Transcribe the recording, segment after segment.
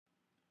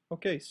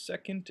Okay,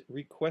 second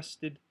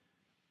requested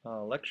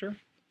lecture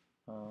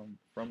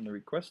from the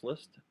request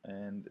list,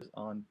 and is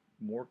on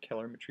more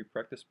calorimetry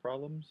practice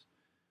problems,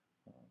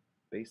 uh,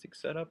 basic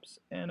setups,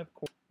 and of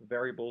course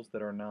variables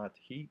that are not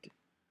heat.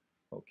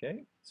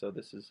 Okay, so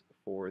this is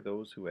for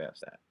those who asked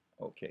that.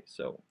 Okay,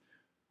 so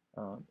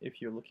if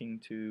you're looking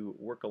to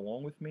work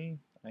along with me,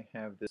 I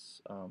have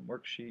this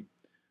worksheet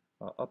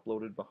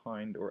uploaded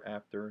behind or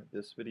after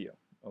this video.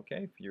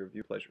 Okay, for your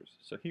view pleasures.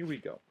 So here we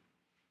go.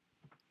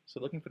 So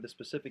looking for the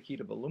specific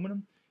heat of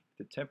aluminum,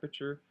 the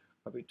temperature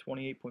of a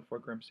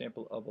 28.4 gram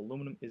sample of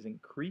aluminum is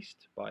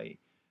increased by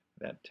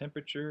that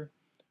temperature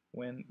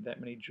when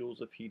that many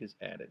joules of heat is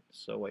added.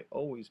 So I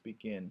always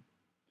begin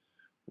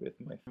with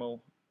my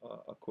thermal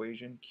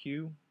equation.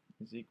 Q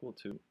is equal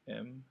to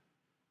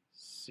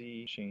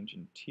mc change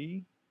in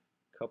T.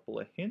 Couple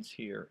of hints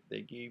here.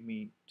 They gave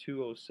me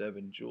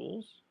 207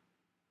 joules.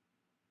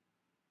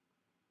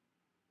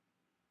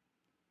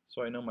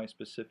 So I know my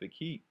specific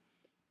heat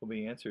will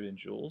be answered in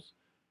joules,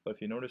 but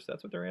if you notice,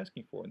 that's what they're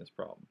asking for in this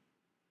problem.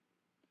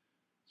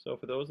 So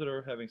for those that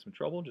are having some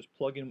trouble, just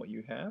plug in what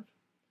you have.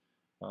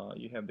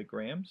 You have the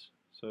grams,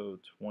 so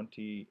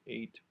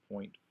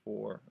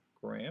 28.4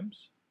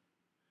 grams.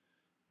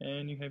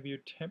 And you have your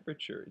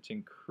temperature. It's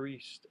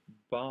increased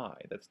by,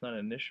 that's not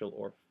initial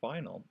or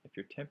final. If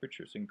your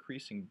temperature is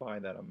increasing by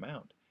that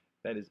amount,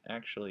 that is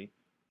actually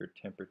your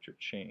temperature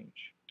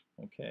change.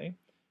 Okay?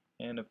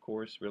 And of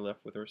course, we're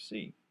left with our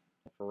C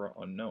for our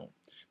unknown.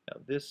 Now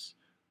this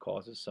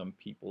causes some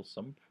people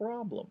some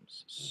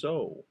problems.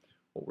 So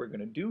what we're going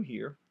to do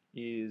here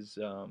is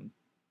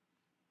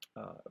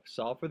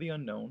solve for the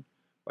unknown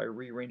by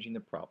rearranging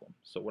the problem.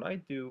 So what I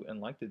do and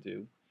like to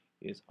do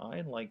is I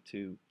like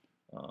to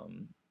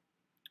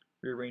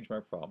rearrange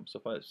my problem. So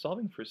if I'm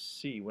solving for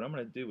C, what I'm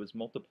going to do is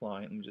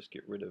multiply, and just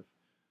get rid of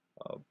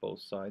both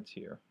sides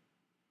here.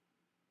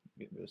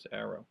 Get rid of this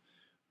arrow.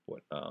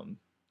 But I'm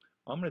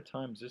going to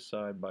times this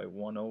side by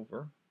 1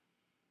 over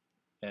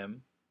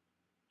m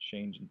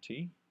change in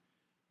T,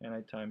 and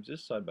I times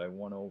this side by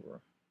 1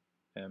 over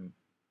m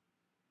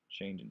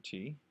change in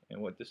T.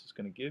 And what this is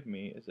going to give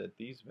me is that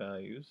these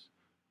values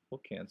will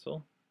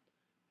cancel,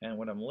 and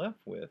what I'm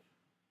left with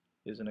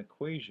is an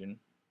equation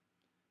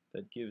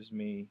that gives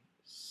me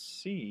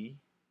C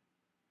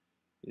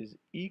is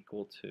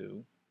equal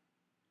to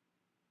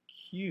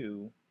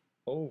Q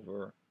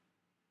over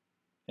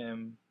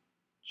m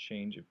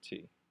change of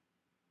T.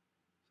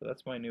 So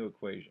that's my new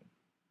equation.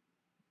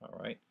 All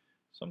right.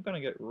 So I'm going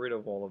to get rid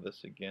of all of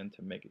this again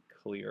to make it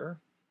clear.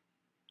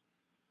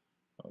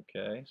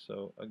 Okay,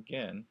 so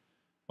again,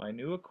 my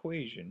new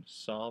equation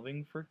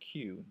solving for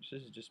Q,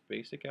 this is just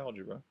basic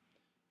algebra,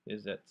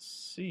 is that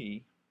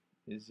C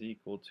is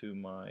equal to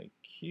my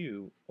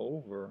Q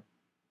over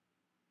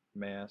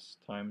mass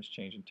times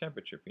change in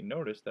temperature. If you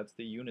notice, that's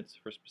the units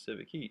for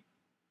specific heat.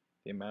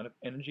 The amount of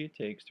energy it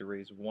takes to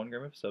raise 1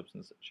 gram of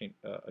substance,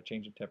 a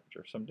change in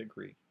temperature, some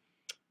degree.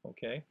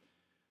 Okay,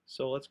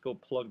 so let's go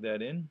plug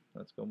that in.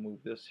 Let's go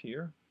move this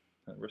here.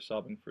 We're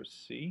solving for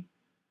C,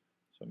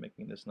 so I'm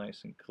making this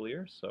nice and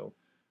clear. So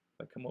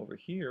if I come over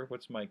here,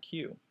 what's my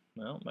Q?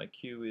 Well, my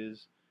Q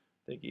is,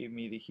 they gave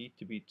me the heat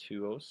to be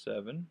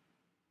 207.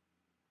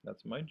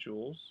 That's my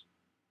joules.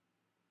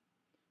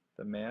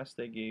 The mass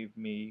they gave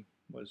me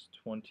was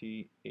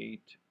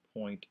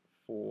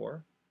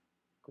 28.4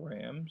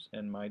 grams,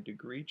 and my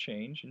degree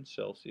change in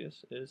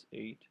Celsius is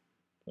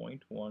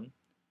 8.1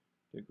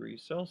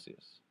 degrees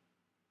Celsius.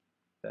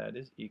 That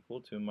is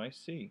equal to my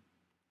C.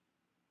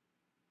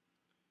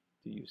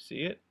 Do you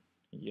see it?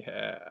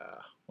 Yeah.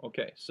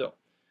 Okay, so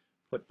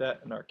put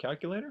that in our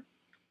calculator,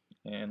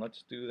 and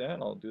let's do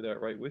that. I'll do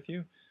that right with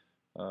you.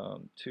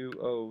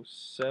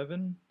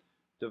 207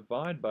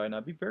 divide by, now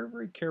be very,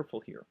 very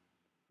careful here.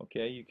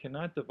 Okay, you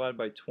cannot divide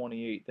by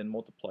 28 then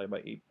multiply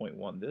by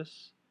 8.1.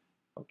 This,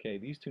 okay,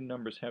 these two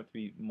numbers have to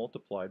be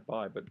multiplied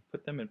by, but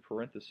put them in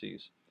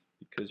parentheses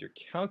because your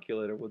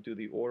calculator will do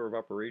the order of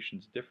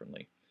operations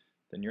differently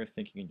than you're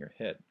thinking in your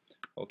head.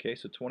 Okay,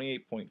 so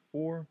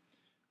 28.4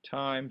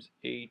 times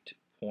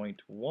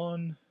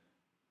 8.1,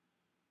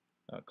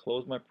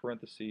 close my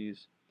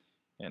parentheses,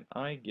 and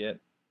I get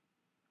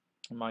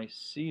my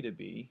C to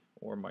be,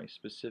 or my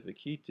specific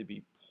heat to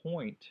be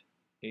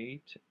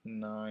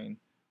 0.89984,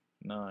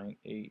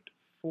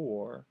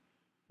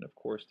 and of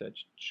course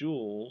that's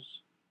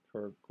joules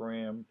per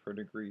gram per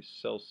degree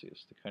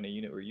Celsius, the kind of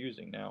unit we're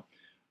using. Now,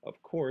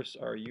 of course,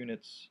 our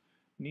units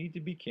need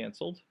to be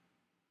canceled.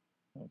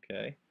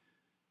 Okay,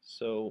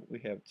 so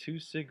we have 2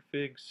 sig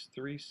figs,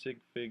 3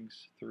 sig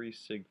figs, 3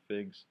 sig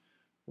figs.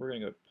 We're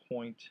going to go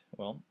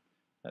well,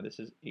 now this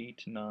is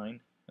 8,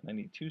 9, and I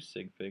need 2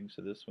 sig figs,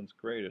 so this one's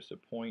greater, so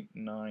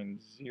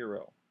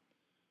 0.90.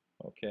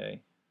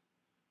 Okay,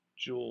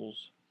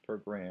 joules per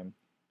gram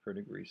per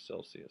degree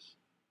Celsius.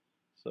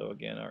 So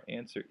again, our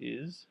answer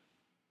is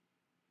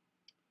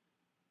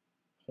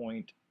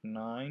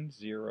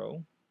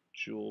 0.90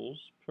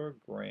 joules per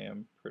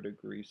gram per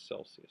degree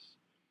Celsius.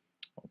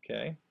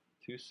 Okay,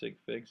 2 sig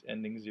figs,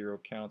 ending 0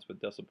 counts, but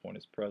decimal point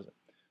is present.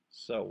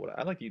 So what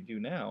I'd like you to do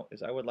now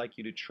is I would like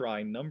you to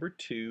try number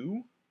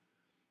 2,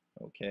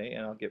 okay,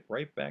 and I'll get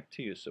right back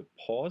to you. So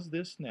pause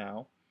this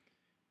now,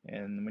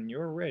 and when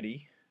you're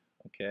ready,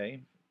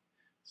 okay,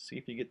 see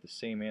if you get the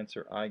same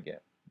answer I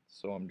get.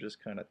 So I'm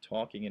just kind of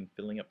talking and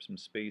filling up some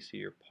space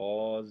here.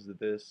 Pause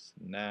this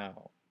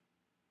now.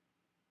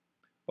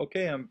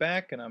 Okay, I'm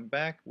back, and I'm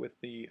back with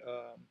the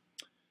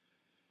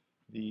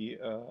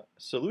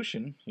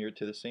solution here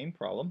to the same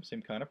problem,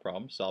 same kind of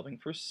problem, solving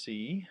for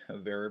C, a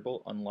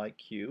variable unlike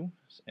Q,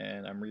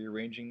 and I'm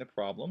rearranging the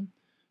problem,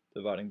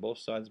 dividing both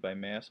sides by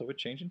mass over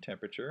change in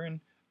temperature, and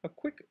a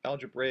quick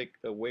algebraic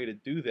way to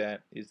do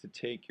that is to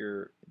take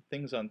your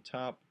things on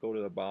top, go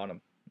to the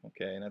bottom,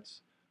 okay, and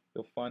that's,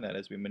 you'll find that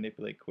as we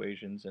manipulate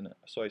equations, and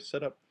so I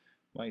set up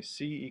my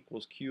C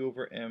equals Q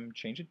over M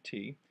change in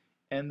T,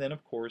 and then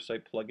of course I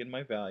plug in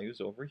my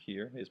values over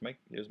here. There's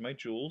my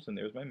joules, and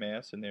there's my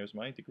mass, and there's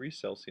my degrees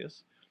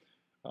Celsius.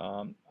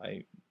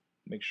 I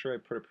make sure I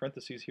put a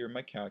parentheses here in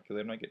my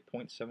calculator, and I get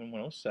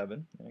 0.7107.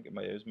 And I get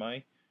there's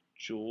my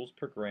joules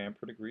per gram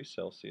per degree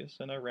Celsius,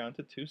 and I round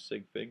to 2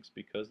 sig figs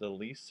because the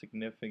least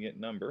significant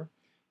number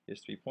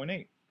is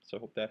 3.8. So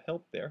I hope that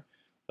helped there.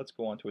 Let's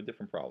go on to a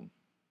different problem.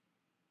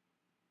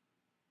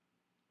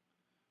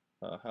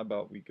 How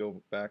about we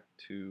go back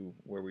to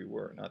where we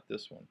were, not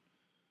this one.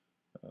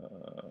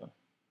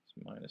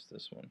 Let's minus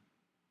this one.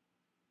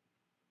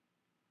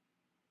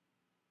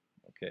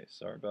 Okay,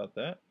 sorry about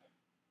that.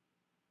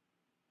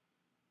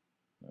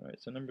 All right,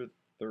 so number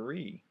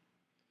 3.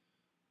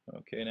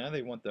 Okay, now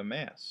they want the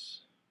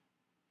mass.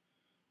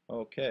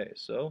 Okay,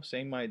 so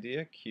same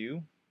idea.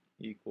 Q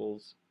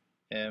equals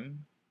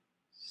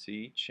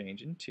mc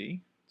change in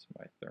T. It's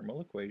my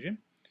thermal equation.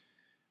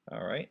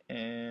 All right,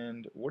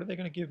 and what are they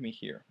going to give me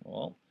here?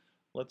 Well,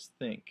 let's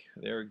think.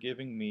 They're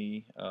giving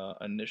me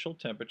initial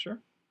temperature.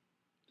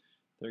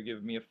 They're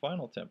giving me a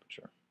final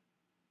temperature.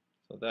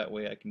 So that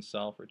way I can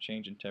solve for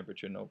change in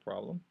temperature, no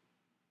problem.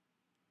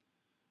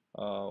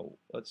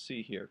 Let's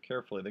see here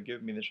carefully. They're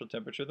giving me initial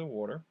temperature of the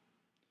water.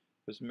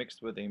 It was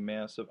mixed with a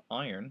mass of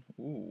iron.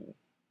 Ooh,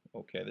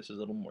 okay, this is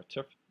a little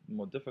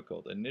more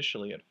difficult.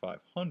 Initially at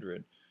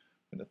 500,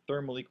 when the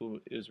thermal equal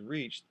is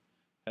reached,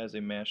 has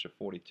a mass of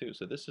 42.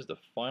 So this is the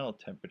final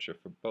temperature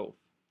for both.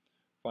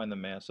 Find the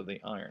mass of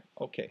the iron.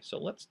 Okay, so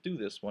let's do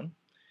this one.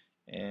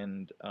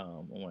 And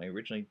when I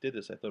originally did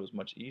this, I thought it was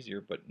much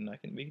easier, but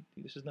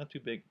this is not too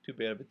bad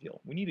of a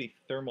deal. We need a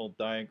thermal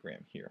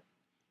diagram here.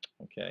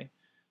 Okay,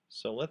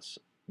 so let's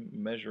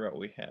measure out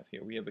what we have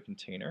here. We have a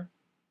container.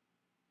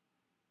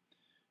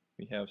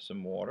 We have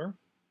some water.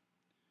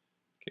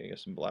 Okay, got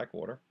some black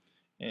water,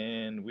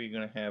 and we're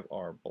going to have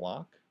our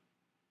block.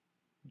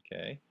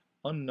 Okay,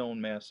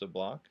 unknown mass of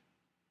block.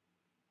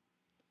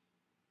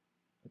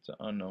 It's an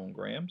unknown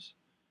grams,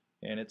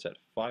 and it's at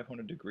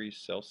 500 degrees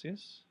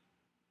Celsius.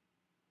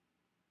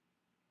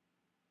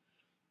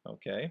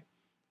 Okay,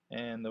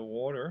 and the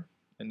water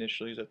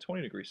initially is at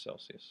 20 degrees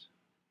Celsius.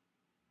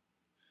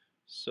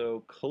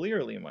 So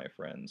clearly, my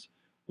friends,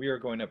 we are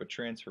going to have a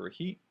transfer of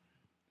heat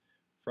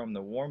from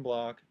the warm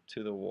block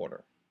to the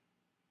water.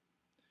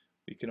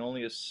 We can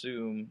only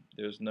assume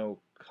there's no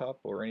cup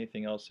or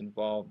anything else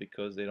involved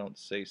because they don't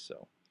say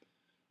so.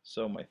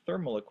 So my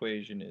thermal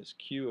equation is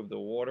Q of the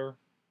water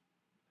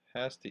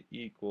has to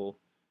equal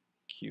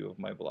Q of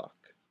my block.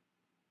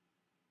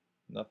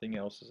 Nothing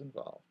else is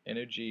involved.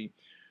 Energy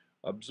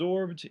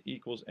absorbed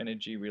equals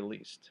energy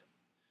released.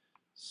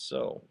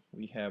 So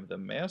we have the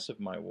mass of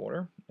my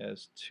water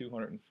as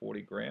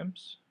 240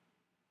 grams,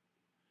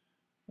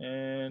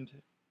 and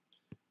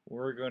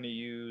we're going to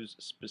use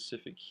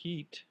specific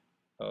heat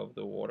of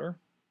the water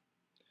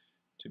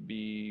to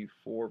be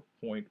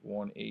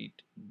 4.18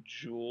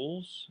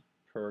 joules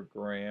per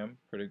gram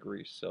per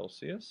degree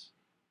Celsius.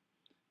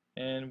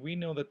 And we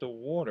know that the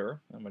water,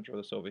 I'm going to draw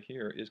this over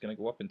here, is going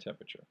to go up in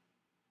temperature.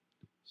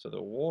 So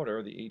the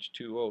water, the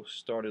H2O,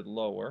 started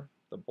lower.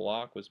 The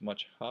block was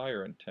much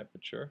higher in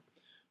temperature.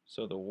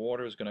 So the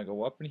water is going to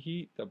go up in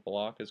heat. The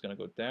block is going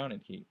to go down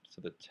in heat.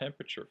 So the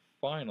temperature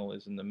final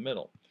is in the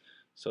middle.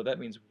 So that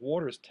means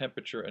water's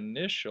temperature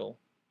initial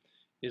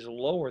is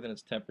lower than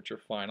its temperature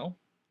final.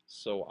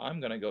 So I'm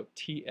going to go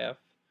TF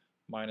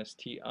minus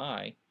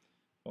TI.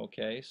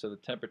 Okay, so the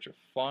temperature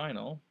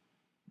final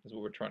is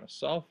what we're trying to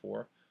solve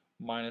for,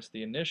 minus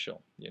the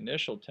initial. The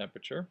initial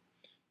temperature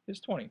is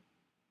 20.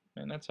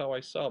 And that's how I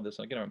solve this.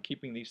 Again, I'm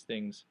keeping these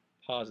things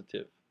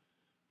positive.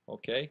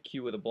 Okay,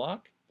 Q of the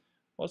block.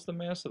 What's the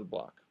mass of the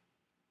block?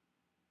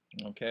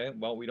 Okay,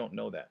 well, we don't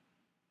know that.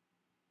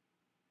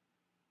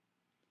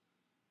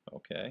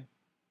 Okay,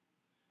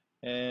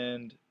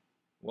 and,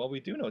 well, we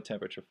do know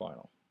temperature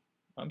final.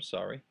 I'm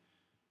sorry,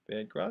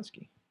 Bad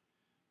Grodsky.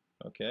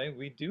 Okay,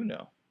 we do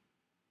know.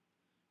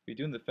 We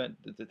do know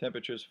the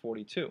temperature is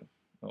 42.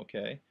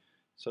 Okay,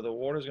 so the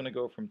water is going to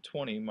go from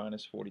 20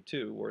 minus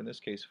 42, or in this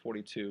case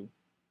 42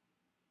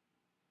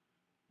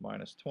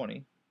 minus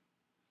 20.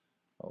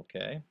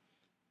 Okay,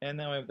 and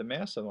now I have the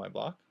mass of my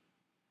block,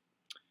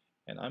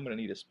 and I'm going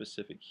to need a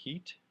specific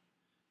heat.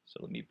 So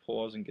let me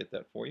pause and get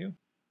that for you.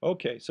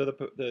 Okay, so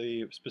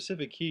the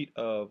specific heat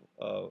of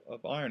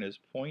iron is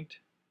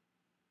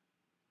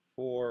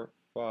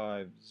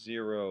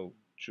 0.450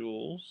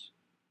 joules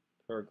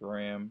per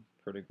gram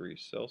per degree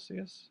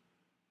Celsius.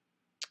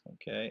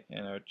 Okay,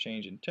 and our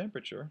change in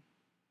temperature,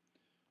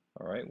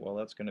 all right, well,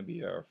 that's going to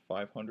be our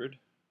 500.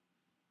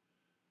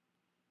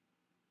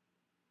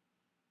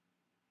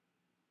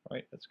 All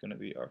right, that's going to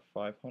be our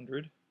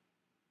 500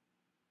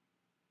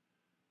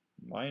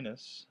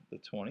 minus the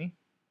 20.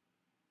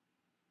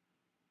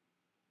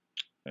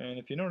 And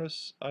if you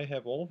notice, I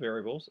have all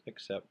variables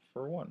except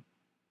for one,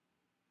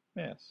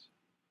 mass.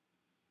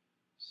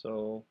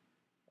 So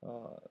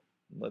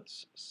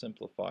let's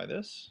simplify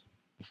this.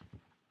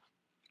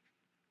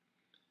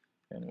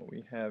 And what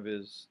we have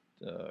is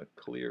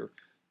clear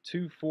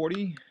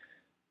 240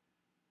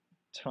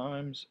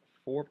 times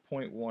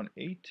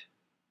 4.18,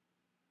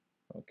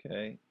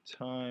 okay,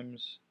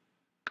 times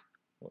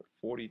what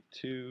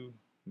 42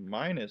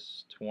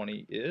 minus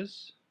 20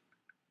 is,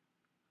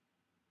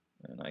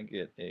 and I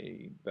get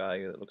a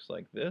value that looks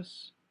like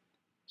this,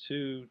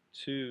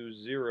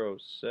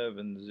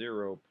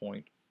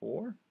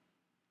 22070.4.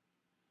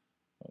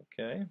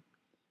 Okay,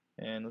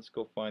 and let's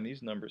go find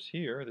these numbers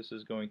here. This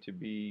is going to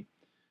be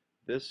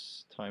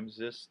this times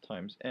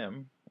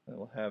m, and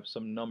we'll have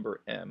some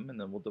number m, and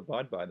then we'll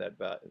divide by that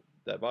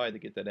to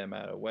get that m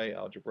out of the way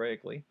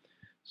algebraically.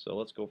 So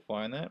let's go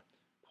find that.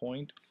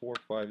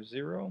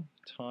 0.450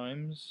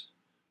 times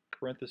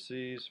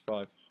parentheses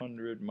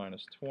 500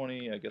 minus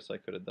 20. I guess I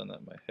could have done that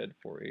in my head,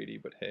 480,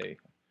 but hey,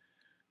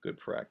 good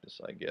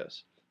practice, I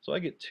guess. So I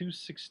get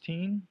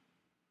 216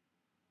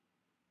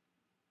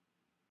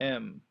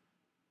 m.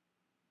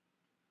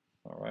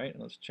 All right,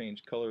 and let's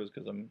change colors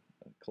because I'm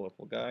a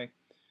colorful guy.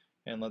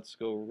 And let's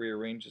go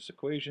rearrange this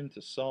equation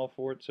to solve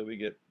for it. So we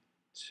get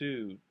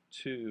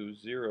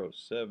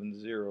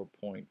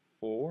 22070.4,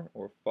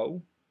 or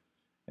 4,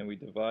 and we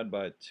divide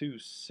by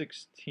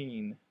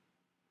 216,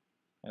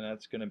 and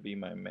that's going to be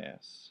my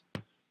mass.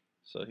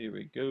 So here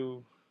we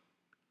go.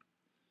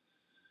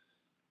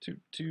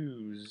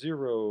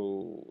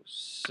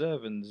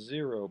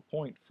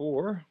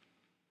 22070.4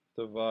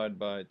 divide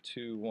by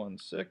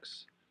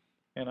 216,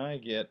 and I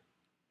get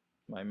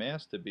my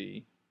mass to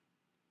be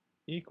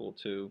equal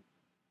to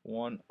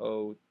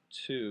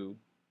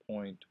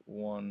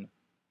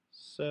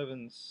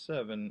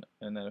 102.177,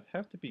 and that would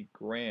have to be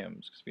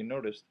grams, because if you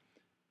noticed,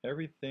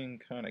 everything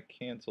kind of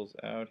cancels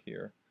out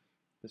here.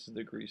 This is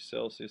degrees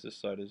Celsius, this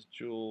side is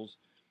joules,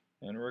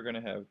 and we're going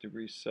to have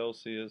degrees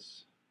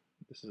Celsius.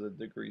 This is a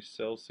degree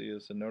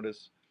Celsius, and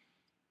notice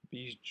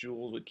these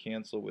joules would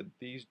cancel with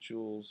these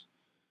joules.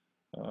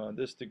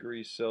 This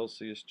degree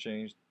Celsius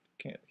change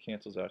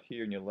cancels out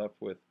here, and you're left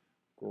with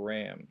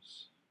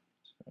grams.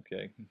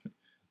 Okay,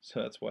 so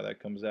that's why that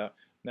comes out.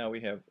 Now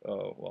we have,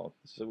 well,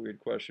 this is a weird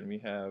question. We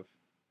have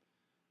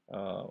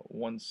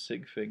 1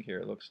 sig fig here,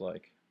 it looks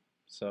like.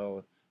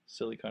 So,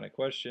 silly kind of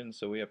question.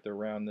 So we have to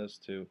round this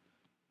to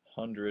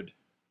 100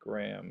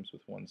 grams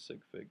with 1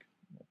 sig fig.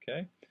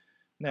 Okay.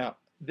 Now,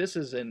 this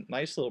is a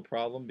nice little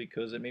problem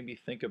because it made me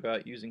think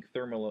about using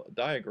thermal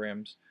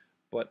diagrams,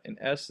 but in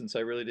essence,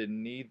 I really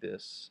didn't need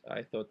this.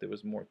 I thought there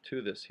was more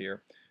to this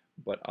here,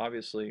 but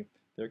obviously,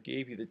 they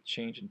gave you the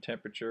change in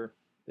temperature.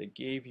 They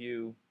gave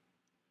you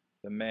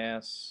the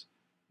mass.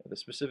 The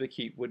specific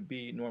heat would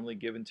be normally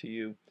given to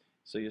you,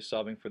 so you're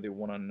solving for the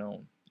one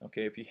unknown.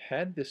 Okay, if you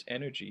had this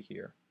energy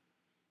here,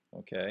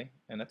 okay,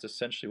 and that's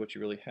essentially what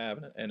you really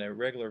have in a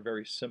regular,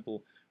 very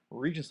simple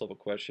Regents level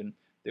question,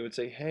 they would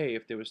say, hey,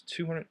 if there was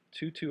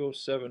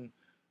 2207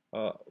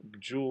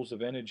 joules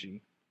of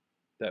energy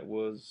that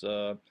was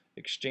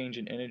exchanged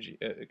in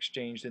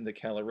the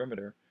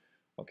calorimeter,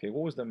 okay,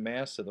 what was the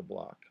mass of the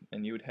block?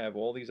 And you would have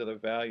all these other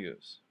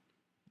values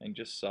and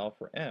just solve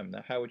for m.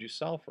 Now, how would you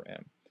solve for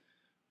m?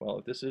 Well,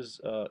 if this is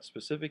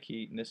specific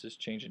heat and this is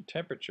change in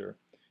temperature,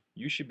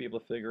 you should be able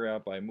to figure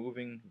out by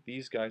moving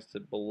these guys to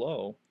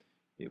below,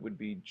 it would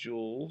be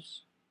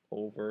joules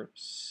over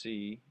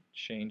C,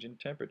 change in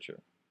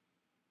temperature.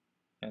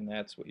 And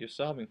that's what you're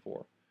solving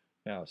for.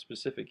 Now,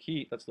 specific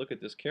heat, let's look at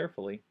this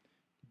carefully.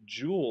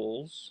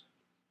 Joules,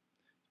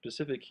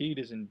 specific heat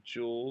is in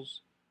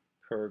joules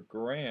per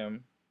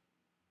gram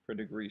per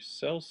degree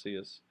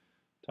Celsius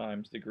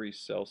times degrees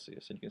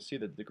Celsius. And you can see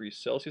that degrees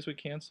Celsius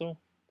would cancel,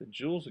 the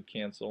joules would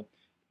cancel,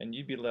 and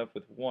you'd be left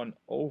with 1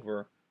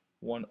 over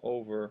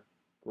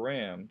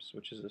grams,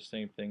 which is the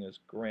same thing as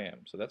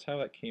grams. So that's how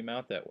that came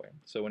out that way.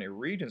 So in a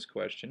Regents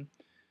question,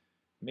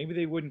 maybe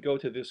they wouldn't go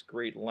to this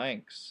great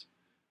lengths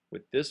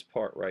with this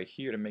part right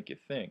here to make you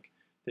think.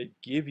 They'd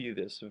give you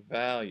this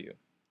value,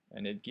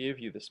 and they'd give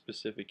you the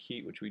specific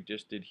heat, which we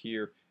just did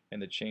here,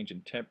 and the change in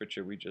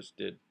temperature we just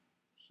did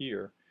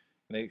here.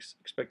 And they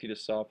expect you to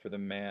solve for the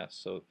mass.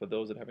 So for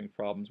those that are having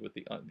problems with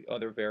the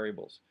other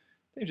variables,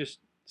 they just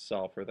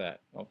solve for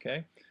that,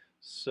 okay?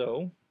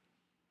 So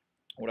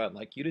what I'd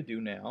like you to do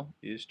now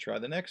is try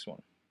the next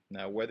one.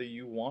 Now, whether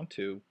you want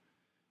to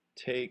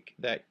take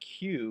that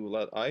Q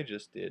that I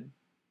just did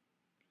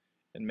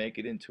and make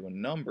it into a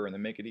number and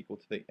then make it equal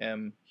to the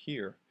M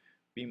here,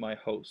 be my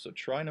host. So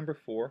try number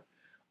 4.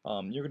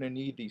 You're going to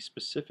need the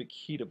specific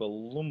heat of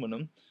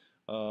aluminum.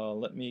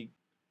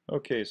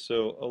 Okay,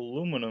 so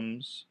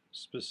aluminum's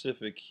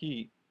specific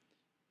heat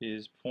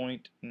is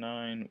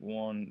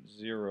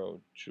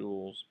 0.910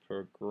 joules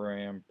per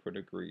gram per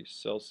degree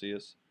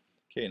Celsius.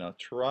 Okay, now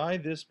try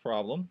this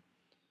problem.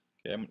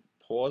 Okay, I'm going to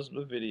pause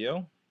the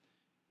video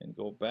and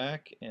go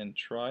back and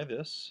try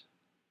this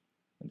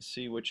and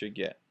see what you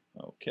get.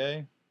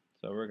 Okay,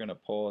 so we're going to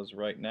pause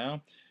right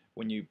now.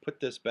 When you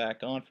put this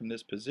back on from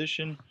this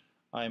position,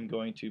 I'm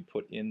going to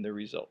put in the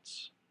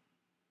results.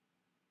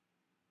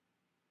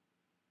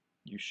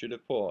 You should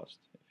have paused.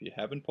 If you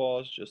haven't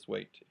paused, just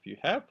wait. If you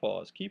have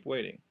paused, keep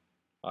waiting.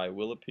 I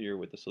will appear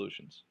with the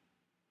solutions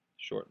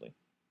shortly.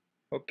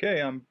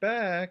 Okay, I'm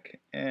back,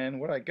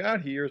 and what I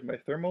got here is my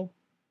thermal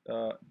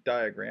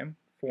diagram.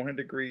 400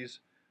 degrees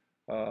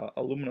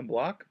aluminum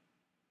block,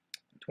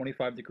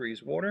 25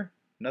 degrees water.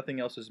 Nothing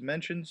else is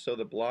mentioned, so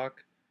the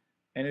block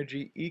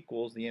energy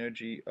equals the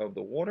energy of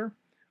the water.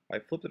 I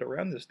flipped it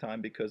around this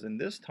time because in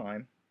this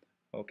time,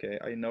 okay,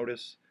 I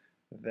notice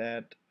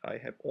that I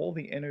have all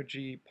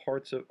the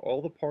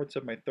parts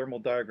of my thermal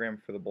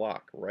diagram for the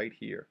block right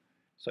here.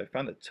 So I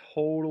found the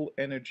total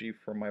energy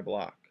for my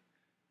block.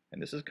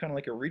 And this is kind of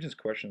like a Regents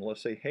question.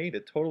 Let's say, hey, the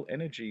total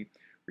energy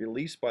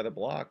released by the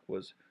block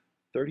was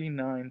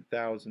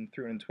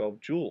 39,312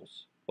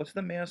 joules. What's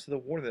the mass of the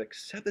water that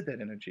accepted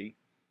that energy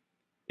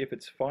if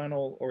its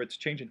final or its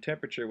change in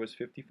temperature was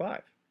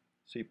 55?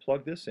 So you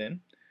plug this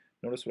in.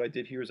 Notice what I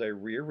did here is I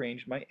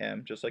rearranged my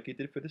M just like you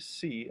did for the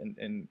C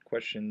in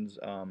questions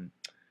 1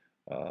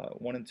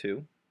 and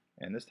 2.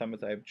 And this time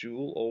I have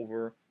joule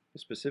over the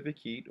specific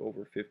heat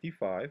over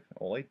 55.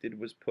 All I did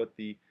was put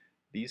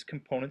these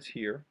components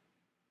here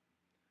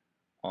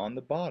on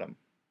the bottom.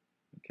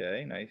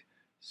 Okay, and I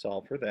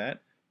solve for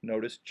that.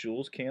 Notice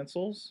joules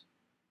cancels,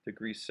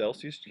 degrees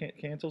Celsius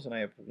cancels, and I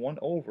have 1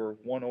 over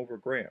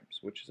grams,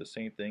 which is the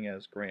same thing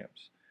as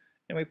grams.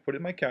 Anyway, put it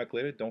in my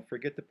calculator. Don't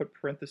forget to put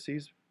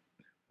parentheses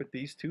with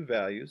these two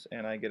values,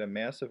 and I get a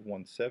mass of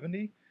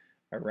 170.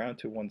 I round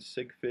to 1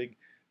 sig fig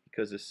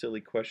because this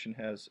silly question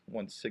has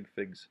 1 sig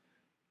figs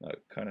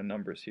kind of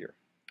numbers here.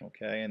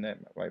 Okay, and that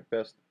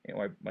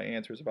my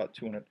answer is about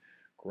 200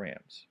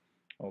 grams.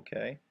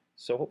 Okay,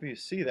 so hopefully you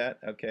see that.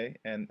 Okay,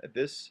 and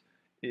this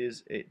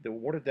is the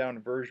watered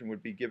down version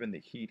would be given the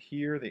heat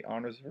here. The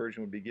honors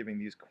version would be giving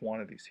these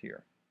quantities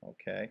here.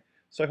 Okay,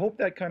 so I hope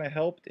that kind of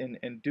helped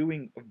in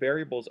doing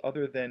variables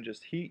other than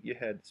just heat. You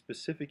had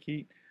specific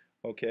heat.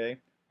 Okay,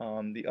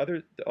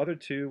 the other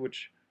two,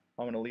 which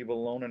I'm going to leave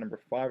alone, are number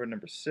 5 and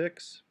number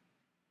 6.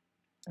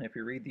 And if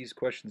you read these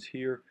questions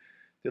here,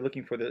 they're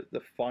looking for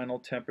the final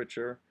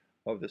temperature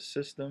of the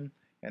system,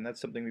 and that's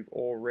something we've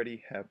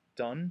already have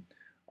done.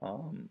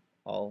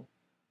 I'll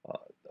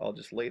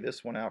just lay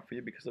this one out for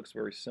you because it looks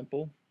very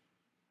simple.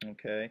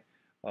 Okay,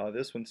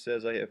 this one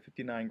says I have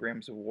 59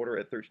 grams of water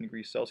at 13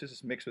 degrees Celsius.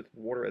 It's mixed with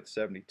water at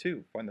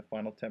 72. Find the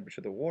final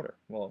temperature of the water.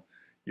 Well,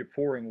 you're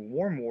pouring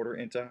warm water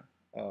into,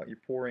 you're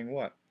pouring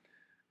what?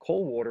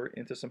 Cold water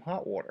into some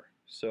hot water.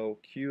 So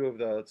Q of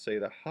let's say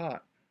the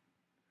hot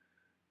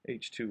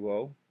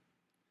H2O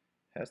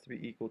has to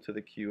be equal to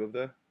the Q of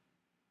the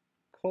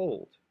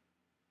cold,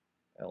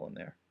 L in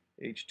there,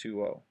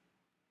 H2O.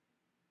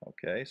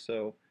 Okay,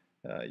 so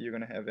you're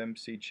going to have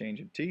MC change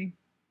in T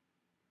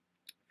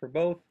for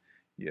both.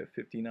 You have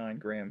 59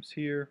 grams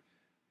here,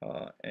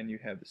 and you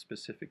have the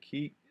specific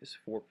heat is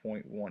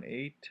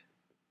 4.18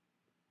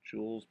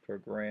 joules per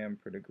gram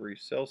per degree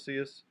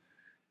Celsius,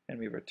 and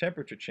we have a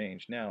temperature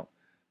change. Now,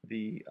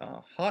 the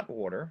hot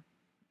water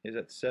is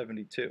at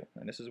 72,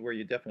 and this is where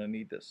you definitely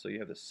need this. So you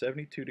have the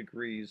 72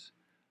 degrees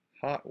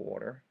hot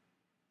water,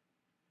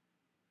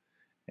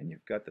 and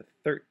you've got the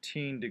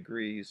 13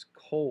 degrees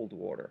cold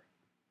water.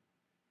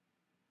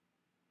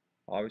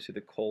 Obviously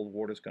the cold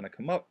water is going to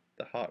come up,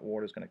 the hot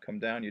water is going to come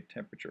down, your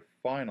temperature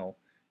final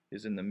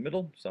is in the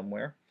middle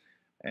somewhere,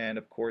 and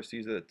of course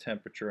these are the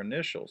temperature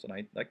initials, and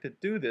I like to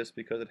do this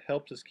because it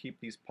helps us keep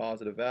these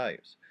positive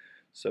values.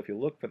 So if you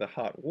look for the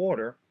hot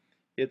water,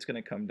 it's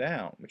going to come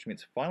down, which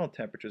means final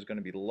temperature is going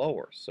to be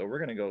lower. So we're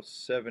going to go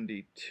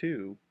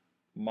 72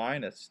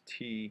 minus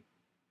T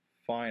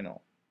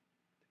final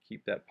to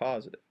keep that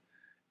positive.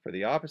 For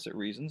the opposite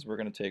reasons, we're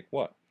going to take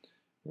what?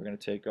 We're going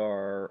to take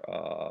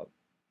our,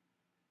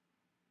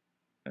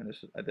 and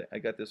this is, I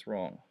got this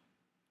wrong.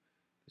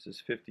 This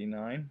is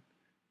 59.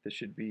 This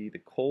should be, the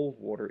cold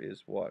water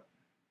is what?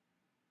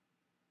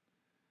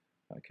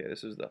 Okay,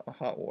 this is the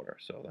hot water.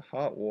 So the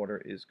hot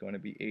water is going to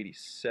be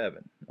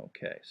 87.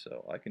 Okay,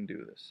 so I can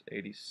do this.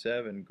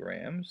 87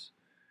 grams,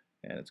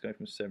 and it's going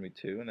from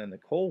 72. And then the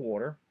cold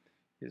water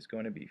is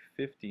going to be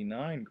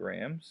 59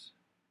 grams.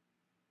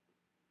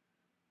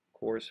 Of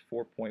course,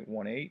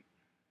 4.18.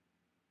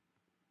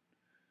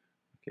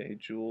 Okay,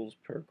 joules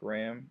per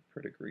gram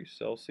per degree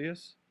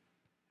Celsius.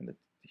 And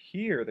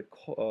here,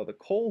 the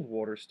cold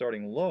water is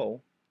starting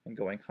low and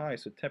going high,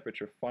 so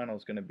temperature final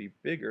is going to be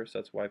bigger, so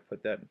that's why I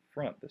put that in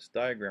front. This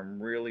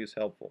diagram really is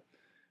helpful.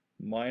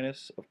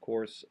 Minus, of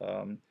course,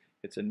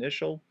 its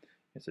initial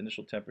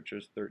temperature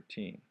is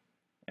 13.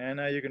 and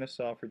now you're going to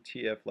solve for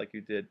TF like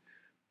you did,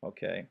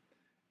 okay?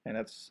 And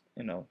that's,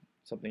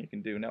 something you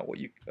can do. Now what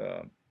you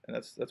and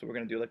that's what we're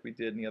going to do like we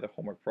did in the other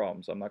homework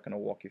problems. I'm not going to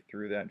walk you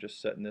through that. I'm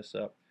just setting this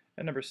up.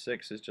 And number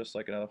 6 is just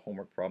like another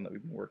homework problem that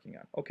we've been working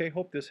on. Okay,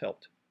 hope this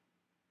helped.